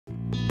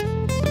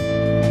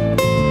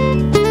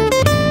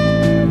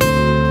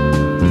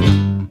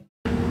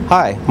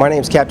Hi, my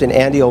name is Captain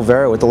Andy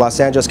Olvera with the Los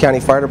Angeles County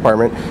Fire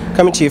Department,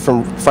 coming to you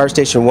from Fire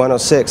Station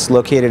 106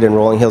 located in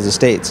Rolling Hills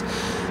Estates.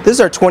 This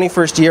is our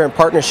 21st year in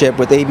partnership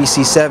with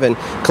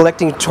ABC7,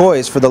 collecting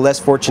toys for the less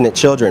fortunate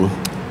children.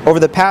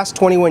 Over the past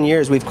 21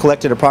 years, we've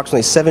collected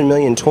approximately 7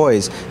 million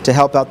toys to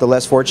help out the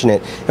less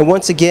fortunate. And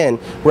once again,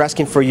 we're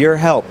asking for your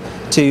help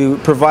to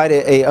provide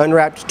an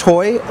unwrapped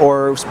toy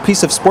or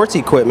piece of sports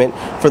equipment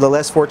for the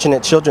less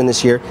fortunate children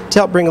this year to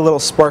help bring a little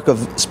spark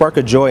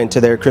of joy into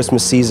their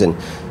Christmas season.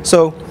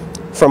 So,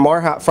 from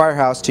our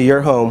firehouse to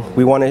your home,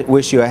 we want to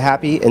wish you a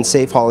happy and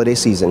safe holiday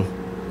season.